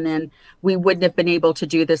organization. And we wouldn't have been able to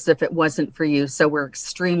do this if it wasn't for you. So we're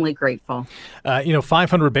extremely grateful. You know,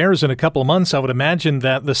 500 bears in a couple of months, I would imagine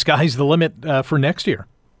that the sky's the limit for next year.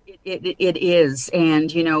 It is.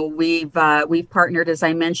 And, you know, we've partnered, as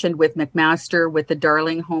I mentioned, with McMaster, with the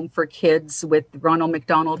Darling Home for Kids, with Ronald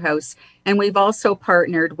McDonald House. And we've also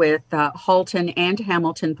partnered with Halton and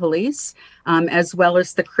Hamilton Police, as well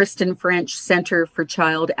as the Kristen French Center for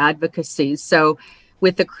Child Advocacy. So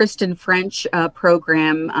with the Kristen French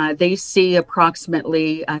program, they see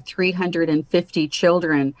approximately 350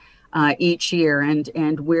 children each year.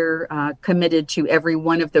 And we're committed to every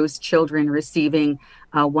one of those children receiving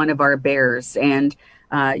one of our bears. And,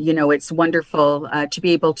 you know, it's wonderful to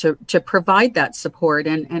be able to provide that support.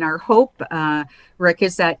 And our hope, Rick,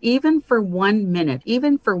 is that even for 1 minute,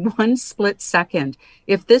 even for 1 split second,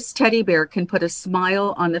 if this teddy bear can put a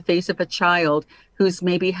smile on the face of a child who's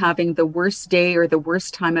maybe having the worst day or the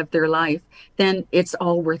worst time of their life, then it's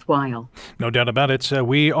all worthwhile. No doubt about it.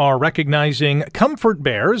 We are recognizing Comfort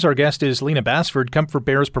Bears. Our guest is Lena Basford. Comfort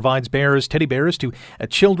Bears provides bears, teddy bears, to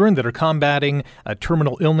children that are combating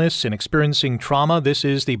terminal illness and experiencing trauma. This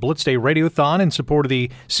is the Blitz Day Radiothon in support of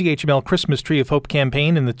the CHML Christmas Tree of Hope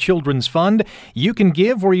campaign and the Children's Fund. You can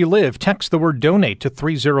give where you live. Text the word donate to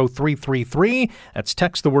 30333. That's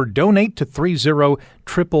text the word donate to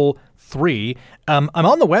 30333. I'm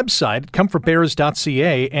on the website,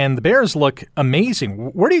 comfortbears.ca, and the bears look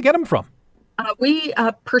amazing. Where do you get them from? We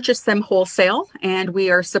purchase them wholesale, and we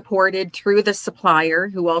are supported through the supplier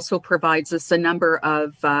who also provides us a number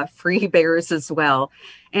of free bears as well.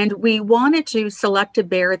 And we wanted to select a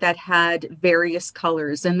bear that had various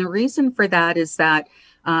colors. And the reason for that is that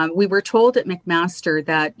we were told at McMaster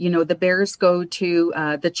that, the bears go to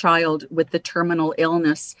the child with the terminal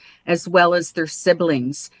illness as well as their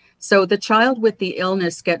siblings. So the child with the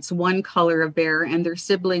illness gets one color of bear and their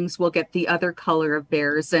siblings will get the other color of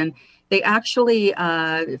bears. And they actually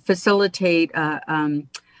facilitate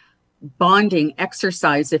bonding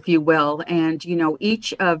exercise, if you will. And,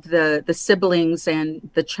 each of the siblings and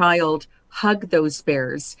the child hug those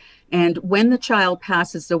bears. And when the child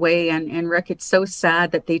passes away, and Rick, it's so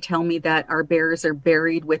sad that they tell me that our bears are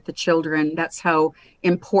buried with the children. That's how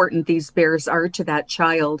important these bears are to that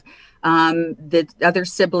child. The other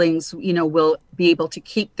siblings, will be able to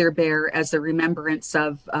keep their bear as a remembrance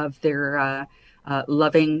of their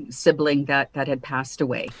loving sibling that had passed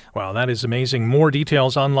away. Wow, that is amazing. More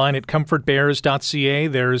details online at comfortbears.ca.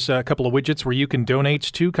 There's a couple of widgets where you can donate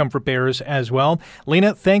to Comfort Bears as well.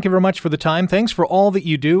 Lena, thank you very much for the time. Thanks for all that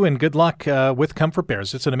you do, and good luck with Comfort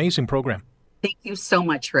Bears. It's an amazing program. Thank you so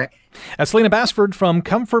much, Rick. That's Lena Basford from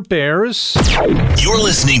Comfort Bears. You're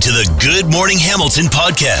listening to the Good Morning Hamilton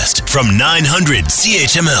podcast from 900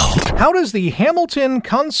 CHML. How does the Hamilton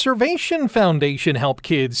Conservation Foundation help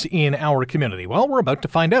kids in our community? Well, we're about to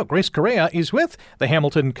find out. Grace Correa is with the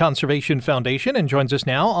Hamilton Conservation Foundation and joins us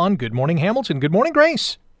now on Good Morning Hamilton. Good morning,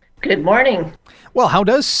 Grace. Good morning. Well, how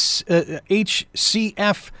does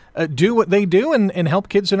HCF do what they do and help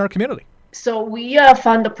kids in our community? So we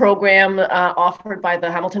fund the program offered by the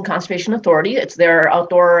Hamilton Conservation Authority. It's their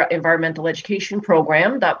outdoor environmental education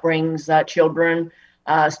program that brings children,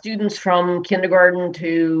 students from kindergarten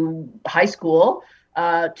to high school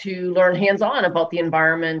to learn hands-on about the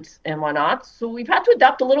environment and whatnot. So we've had to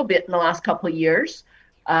adapt a little bit in the last couple of years,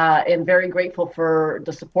 and very grateful for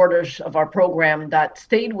the supporters of our program that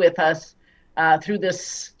stayed with us through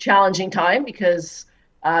this challenging time, because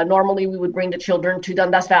normally we would bring the children to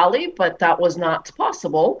Dundas Valley, but that was not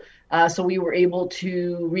possible. So we were able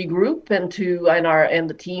to regroup and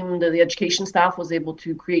the team, the education staff was able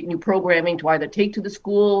to create new programming to either take to the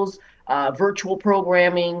schools, virtual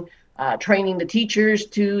programming, training the teachers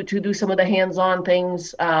to do some of the hands-on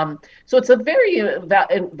things. So it's a very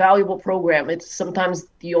valuable program. It's sometimes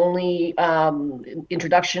the only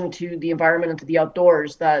introduction to the environment and to the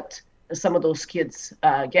outdoors that some of those kids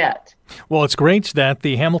get. Well, it's great that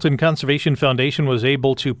the Hamilton Conservation Foundation was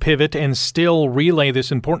able to pivot and still relay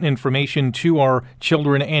this important information to our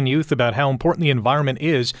children and youth about how important the environment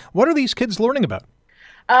is. What are these kids learning about?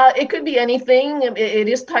 It could be anything. It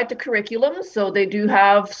is tied to curriculum, so they do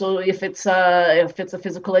have. So if it's a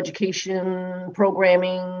physical education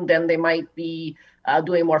programming, then they might be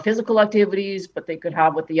doing more physical activities. But they could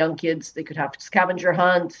have, with the young kids, they could have scavenger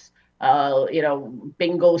hunts.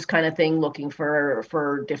 Bingos kind of thing, looking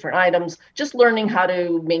for different items, just learning how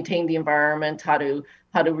to maintain the environment, how to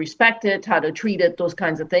respect it, how to treat it, those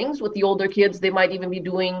kinds of things. With the older kids, they might even be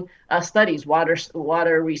doing studies,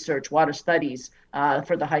 water research, water studies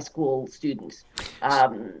for the high school students.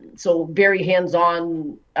 So very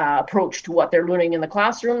hands-on approach to what they're learning in the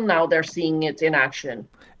classroom. Now they're seeing it in action.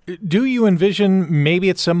 Do you envision maybe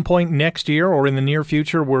at some point next year or in the near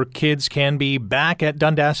future where kids can be back at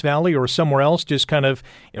Dundas Valley or somewhere else, just kind of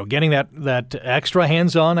getting that extra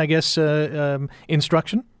hands-on, I guess,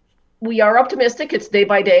 instruction? We are optimistic. It's day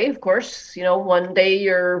by day, of course. One day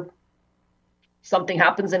something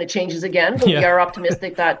happens and it changes again. But We are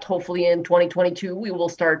optimistic that hopefully in 2022 we will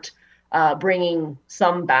start bringing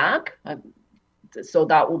some back. So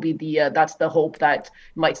that will be that's the hope, that it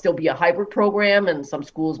might still be a hybrid program and some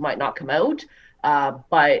schools might not come out.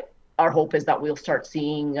 But our hope is that we'll start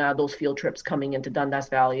seeing those field trips coming into Dundas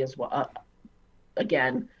Valley as well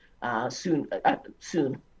again soon.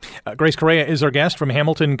 Grace Correa is our guest from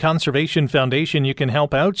Hamilton Conservation Foundation. You can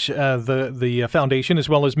help out the foundation as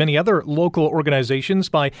well as many other local organizations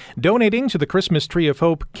by donating to the Christmas Tree of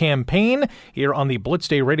Hope campaign here on the Blitz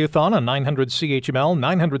Day Radiothon on 900 CHML.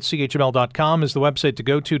 900CHML.com is the website to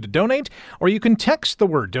go to donate, or you can text the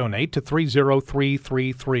word donate to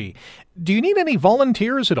 30333. Do you need any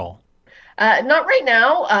volunteers at all? Not right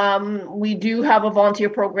now. We do have a volunteer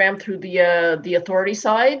program through the authority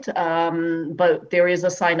side, but there is a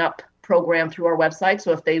sign-up program through our website.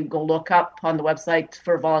 So if they go look up on the website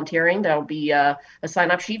for volunteering, there'll be a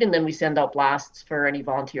sign-up sheet, and then we send out blasts for any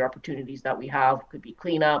volunteer opportunities that we have. It could be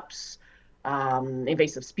cleanups,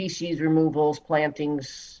 invasive species removals,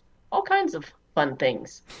 plantings, all kinds of fun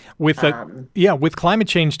things. With climate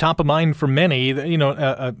change top of mind for many,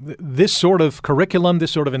 this sort of curriculum,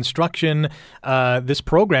 this sort of instruction, this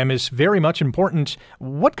program is very much important.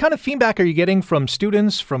 What kind of feedback are you getting from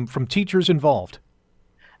students, from teachers involved?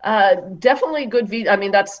 Definitely good.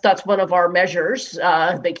 That's one of our measures.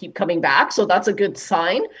 They keep coming back, so that's a good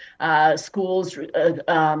sign. Schools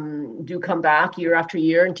do come back year after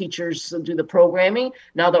year, and teachers do the programming.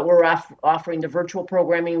 Now that we're offering the virtual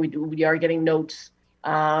programming, we are getting notes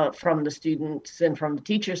from the students and from the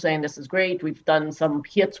teachers saying this is great. We've done some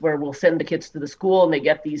hits where we'll send the kids to the school and they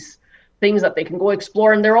get these things that they can go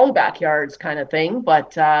explore in their own backyards, kind of thing.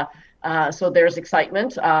 But so there's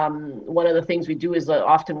excitement. One of the things we do is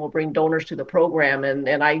often we'll bring donors to the program,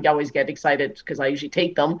 and I always get excited because I usually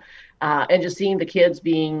take them, and just seeing the kids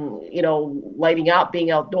being, lighting up, being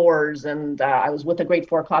outdoors. And I was with a grade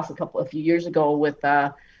 4 class a few years ago with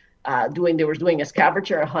doing a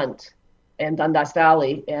scavenger hunt in Dundas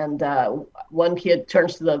Valley, and one kid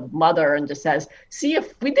turns to the mother and just says, "See,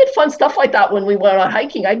 if we did fun stuff like that when we went on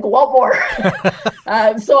hiking, I'd go out more."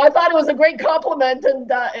 So I thought it was a great compliment,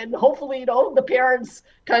 and hopefully, the parents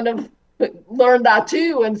kind of learn that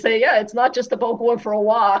too and say, yeah, it's not just about going for a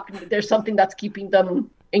walk. There's something that's keeping them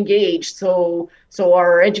engaged. So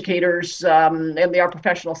our educators and our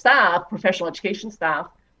professional education staff,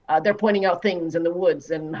 they're pointing out things in the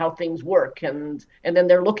woods and how things work, and then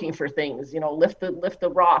they're looking for things, lift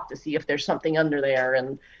the rock to see if there's something under there,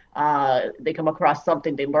 and they come across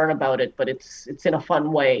something, they learn about it, but it's in a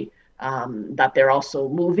fun way, that they're also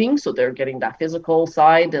moving, so they're getting that physical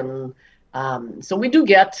side, and so we do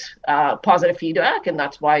get positive feedback, and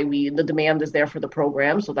that's why the demand is there for the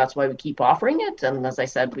program, so that's why we keep offering it, and as I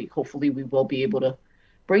said, hopefully we will be able to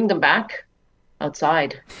bring them back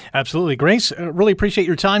outside. Absolutely. Grace, really appreciate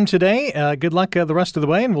your time today. Good luck the rest of the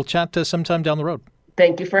way, and we'll chat sometime down the road.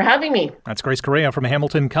 Thank you for having me. That's Grace Correa from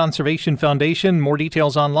Hamilton Conservation Foundation. More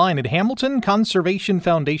details online at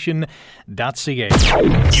hamiltonconservationfoundation.ca.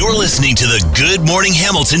 You're listening to the Good Morning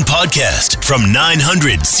Hamilton podcast from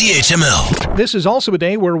 900 CHML. This is also a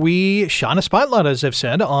day where we shine a spotlight, as I've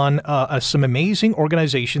said, on some amazing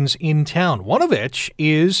organizations in town. One of which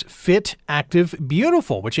is Fit, Active,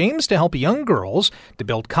 Beautiful, which aims to help young girls to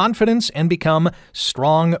build confidence and become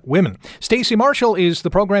strong women. Stacey Marshall is the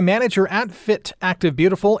program manager at Fit, Active,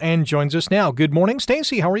 Beautiful, and joins us now. Good morning,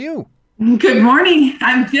 Stacey. How are you? Good morning.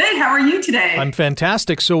 I'm good. How are you today? I'm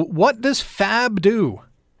fantastic. So what does FAB do?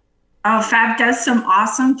 Oh, FAB does some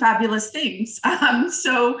awesome, fabulous things.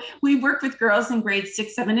 So we work with girls in grades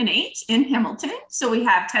 6, 7, and 8 in Hamilton. So we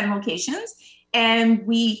have 10 locations, and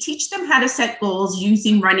we teach them how to set goals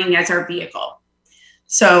using running as our vehicle.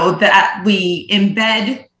 So that we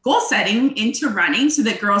embed goal setting into running so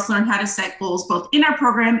that girls learn how to set goals both in our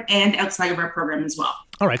program and outside of our program as well.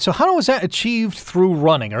 All right. So how is that achieved through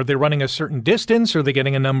running? Are they running a certain distance? Are they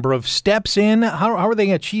getting a number of steps in? How are they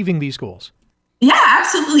achieving these goals? Yeah,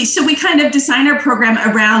 absolutely. So we kind of design our program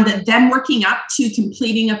around them working up to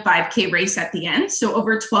completing a 5K race at the end. So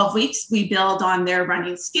over 12 weeks, we build on their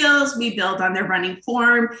running skills, we build on their running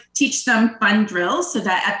form, teach them fun drills so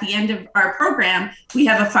that at the end of our program, we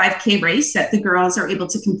have a 5K race that the girls are able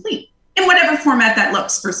to complete. In whatever format that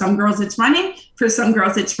looks. For some girls, it's running. For some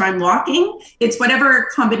girls, it's run walking. It's whatever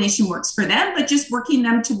combination works for them, but just working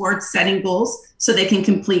them towards setting goals so they can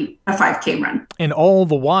complete a 5K run. And all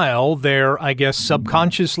the while, they're, I guess,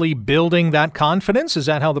 subconsciously building that confidence. Is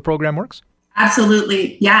that how the program works?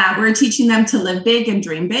 Absolutely. Yeah, we're teaching them to live big and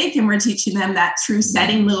dream big, and we're teaching them that through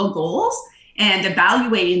setting little goals and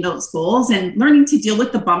evaluating those goals and learning to deal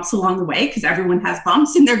with the bumps along the way, because everyone has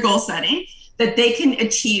bumps in their goal setting, that they can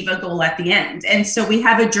achieve a goal at the end. And so we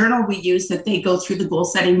have a journal we use that they go through the goal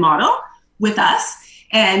setting model with us.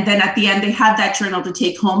 And then at the end, they have that journal to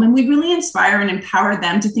take home. And we really inspire and empower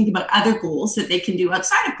them to think about other goals that they can do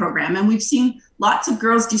outside of program. And we've seen lots of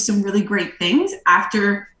girls do some really great things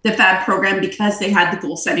after the FAB program because they had the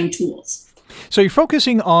goal setting tools. So you're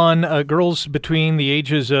focusing on girls between the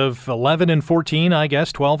ages of 11 and 14, I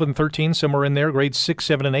guess, 12 and 13, somewhere in there, grades 6,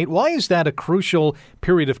 7, and 8. Why is that a crucial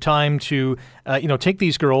period of time to, take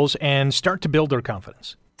these girls and start to build their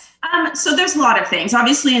confidence? So there's a lot of things.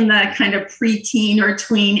 Obviously, in the kind of preteen or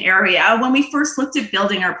tween area, when we first looked at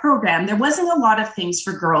building our program, there wasn't a lot of things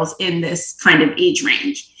for girls in this kind of age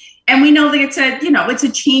range. And we know that it's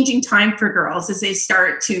a changing time for girls as they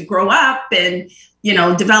start to grow up and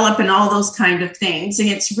develop and all those kind of things. And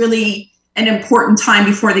it's really an important time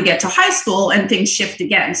before they get to high school and things shift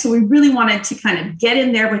again. So we really wanted to kind of get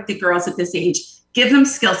in there with the girls at this age, give them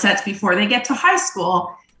skill sets before they get to high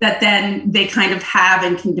school that then they kind of have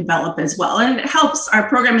and can develop as well. And it helps. Our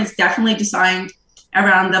program is definitely designed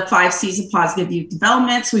around the 5 C's of positive youth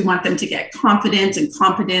development. So we want them to get confidence and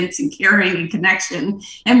competence and caring and connection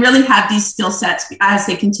and really have these skill sets as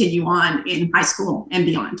they continue on in high school and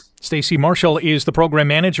beyond. Stacey Marshall is the program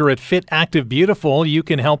manager at Fit Active Beautiful. You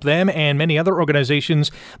can help them and many other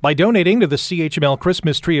organizations by donating to the CHML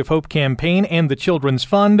Christmas Tree of Hope campaign and the Children's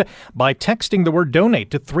Fund by texting the word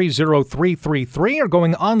donate to 30333 or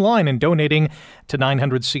going online and donating to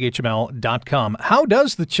 900chml.com. How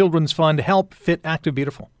does the Children's Fund help Fit Active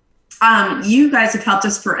Beautiful? You guys have helped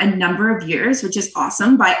us for a number of years, which is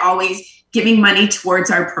awesome, by always giving money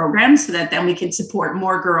towards our program so that then we can support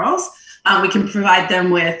more girls. We can provide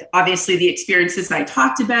them with, obviously, the experiences I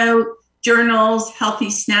talked about, journals,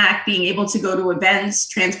 healthy snack, being able to go to events,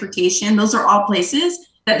 transportation. Those are all places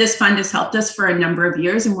that this fund has helped us for a number of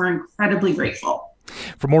years, and we're incredibly grateful.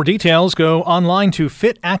 For more details, go online to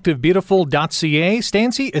fitactivebeautiful.ca.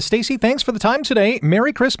 Stacey, thanks for the time today.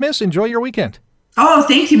 Merry Christmas. Enjoy your weekend. Oh,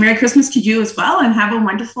 thank you. Merry Christmas to you as well, and have a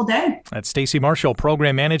wonderful day. That's Stacey Marshall,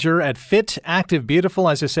 program manager at Fit Active Beautiful.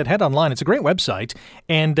 As I said, head online. It's a great website,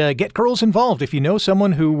 and get girls involved. If you know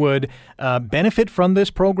someone who would benefit from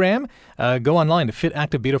this program, go online to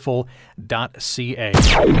fitactivebeautiful.ca.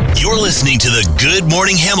 You're listening to the Good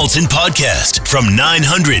Morning Hamilton podcast from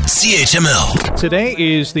 900 CHML. Today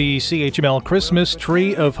is the CHML Christmas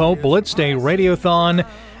Tree of Hope Blitz Day Radiothon,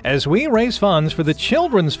 as we raise funds for the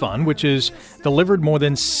Children's Fund, which has delivered more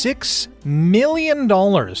than $6 million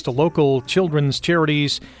to local children's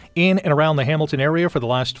charities in and around the Hamilton area for the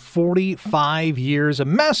last 45 years. A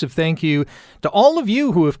massive thank you to all of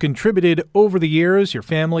you who have contributed over the years, your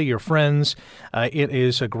family, your friends. It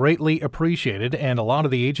is greatly appreciated, and a lot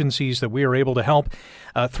of the agencies that we are able to help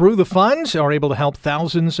through the fund are able to help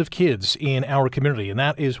thousands of kids in our community, and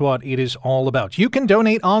that is what it is all about. You can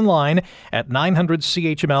donate online at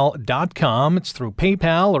 900chml.com. It's through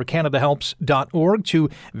PayPal or CanadaHelps.org, two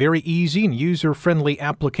very easy and user-friendly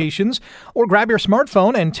applications, or grab your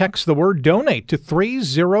smartphone and text the word donate to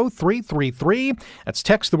 30333. That's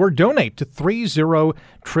text the word donate to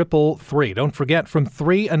 30333. Don't forget, from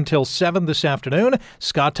 3 until 7 this afternoon,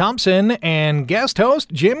 Scott Thompson and guest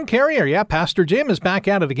host Jim Carrier. Yeah, Pastor Jim is back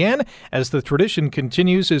at it again as the tradition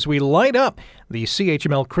continues as we light up the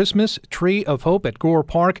CHML Christmas Tree of Hope at Gore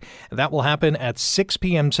Park. That will happen at 6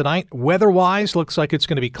 p.m. tonight. Weather-wise, looks like it's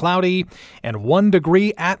going to be cloudy and 1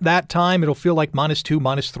 degree at that time. It'll feel like -2,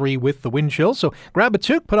 -3 with the wind chill. So grab a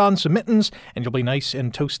toque, put on some mittens, and you'll be nice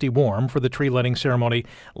and toasty warm for the tree lighting ceremony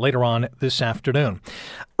later on this afternoon.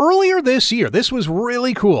 Earlier this year, this was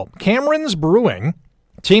really cool. Cameron's Brewing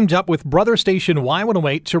teamed up with Brother Station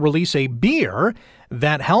Y108 to release a beer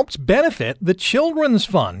that helped benefit the Children's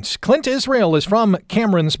Fund. Clint Israel is from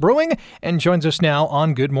Cameron's Brewing and joins us now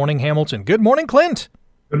on Good Morning Hamilton. Good morning, Clint.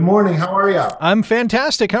 Good morning. How are you? I'm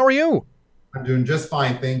fantastic. How are you? I'm doing just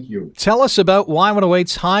fine, thank you. Tell us about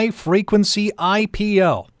Y108's high-frequency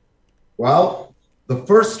IPL. Well, the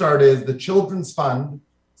first start is the Children's Fund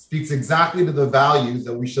speaks exactly to the values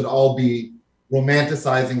that we should all be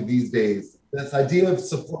romanticizing these days. This idea of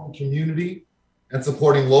supporting community and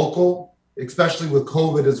supporting local, especially with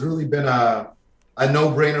COVID, has really been a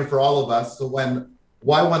no-brainer for all of us. So when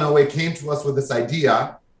Y108 came to us with this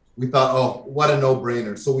idea, we thought, oh, what a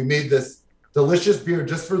no-brainer. So we made this delicious beer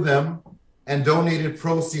just for them and donated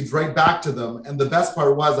proceeds right back to them. And the best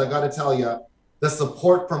part was, I got to tell you, the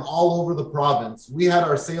support from all over the province. We had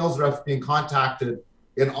our sales reps being contacted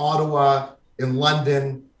in Ottawa, in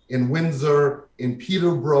London, in Windsor, in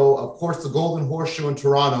Peterborough, of course, the Golden Horseshoe in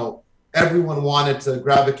Toronto. Everyone wanted to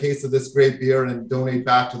grab a case of this great beer and donate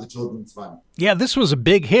back to the Children's Fund. Yeah, this was a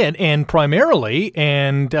big hit, and primarily,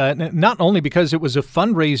 and not only because it was a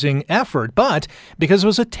fundraising effort, but because it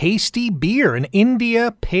was a tasty beer, an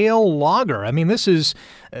India Pale Lager. I mean, this is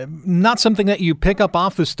not something that you pick up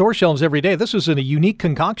off the store shelves every day. This was a unique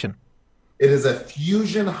concoction. It is a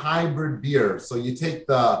fusion hybrid beer. So you take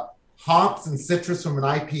the hops and citrus from an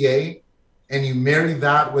IPA, and you marry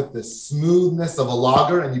that with the smoothness of a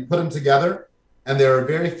lager, and you put them together. And there are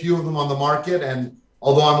very few of them on the market. And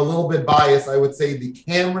although I'm a little bit biased, I would say the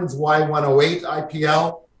Cameron's Y108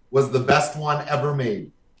 IPL was the best one ever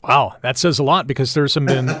made. Wow, that says a lot, because there's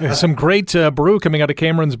some great brew coming out of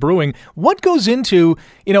Cameron's Brewing. What goes into,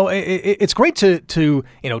 it's great to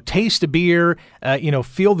taste a beer,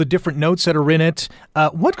 feel the different notes that are in it.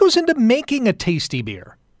 What goes into making a tasty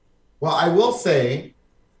beer? Well, I will say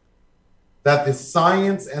that the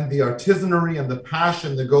science and the artisanry and the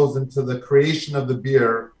passion that goes into the creation of the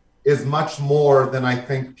beer is much more than I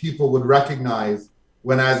think people would recognize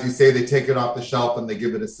when, as you say, they take it off the shelf and they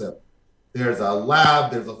give it a sip. There's a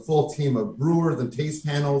lab, there's a full team of brewers and taste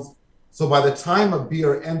panels. So by the time a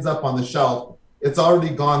beer ends up on the shelf, it's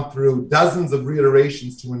already gone through dozens of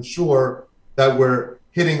reiterations to ensure that we're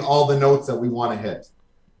hitting all the notes that we want to hit.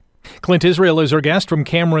 Clint Israel is our guest from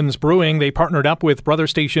Cameron's Brewing. They partnered up with Brother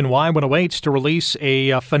Station Y108 to release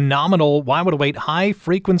a phenomenal Y108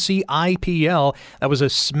 high-frequency IPL. That was a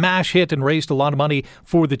smash hit and raised a lot of money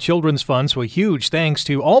for the Children's Fund, so a huge thanks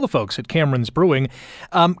to all the folks at Cameron's Brewing.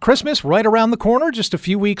 Christmas right around the corner, just a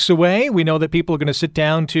few weeks away. We know that people are going to sit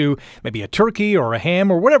down to maybe a turkey or a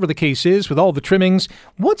ham or whatever the case is with all the trimmings.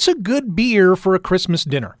 What's a good beer for a Christmas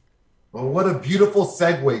dinner? Well, what a beautiful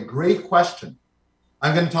segue. Great question.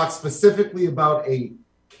 I'm going to talk specifically about a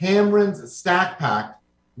Cameron's Stack Pack.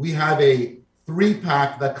 We have a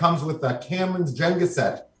 3-pack that comes with a Cameron's Jenga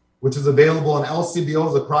set, which is available in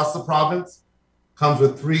LCBOs across the province. Comes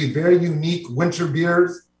with 3 very unique winter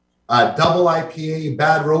beers, a double IPA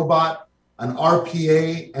Bad Robot, an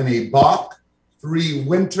RPA, and a Bock. 3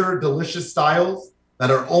 winter delicious styles that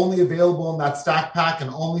are only available in that Stack Pack and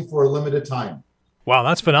only for a limited time. Wow,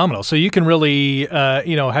 that's phenomenal. So you can really,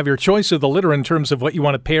 have your choice of the litter in terms of what you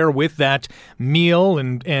want to pair with that meal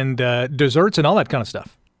and desserts and all that kind of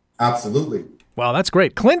stuff. Absolutely. Wow, that's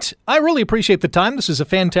great. Clint, I really appreciate the time. This is a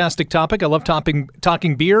fantastic topic. I love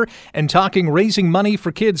talking beer and talking raising money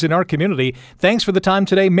for kids in our community. Thanks for the time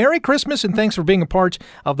today. Merry Christmas, and thanks for being a part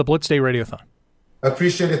of the Blitz Day Radiothon.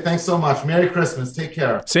 Appreciate it. Thanks so much. Merry Christmas. Take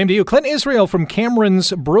care. Same to you. Clint Israel from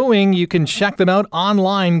Cameron's Brewing. You can check them out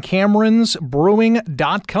online,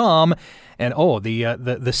 cameronsbrewing.com. And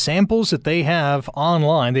the samples that they have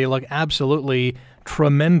online, they look absolutely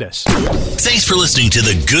tremendous. Thanks for listening to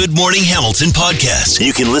the Good Morning Hamilton podcast.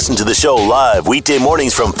 You can listen to the show live weekday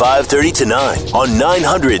mornings from 5:30 to 9 on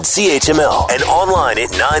 900 CHML and online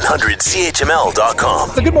at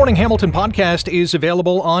 900CHML.com. The Good Morning Hamilton podcast is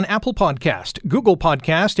available on Apple Podcast, Google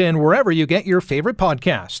Podcast, and wherever you get your favorite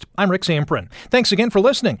podcast. I'm Rick Zamprin. Thanks again for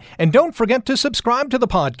listening. And don't forget to subscribe to the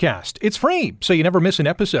podcast. It's free, so you never miss an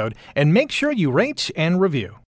episode. And make sure you rate and review.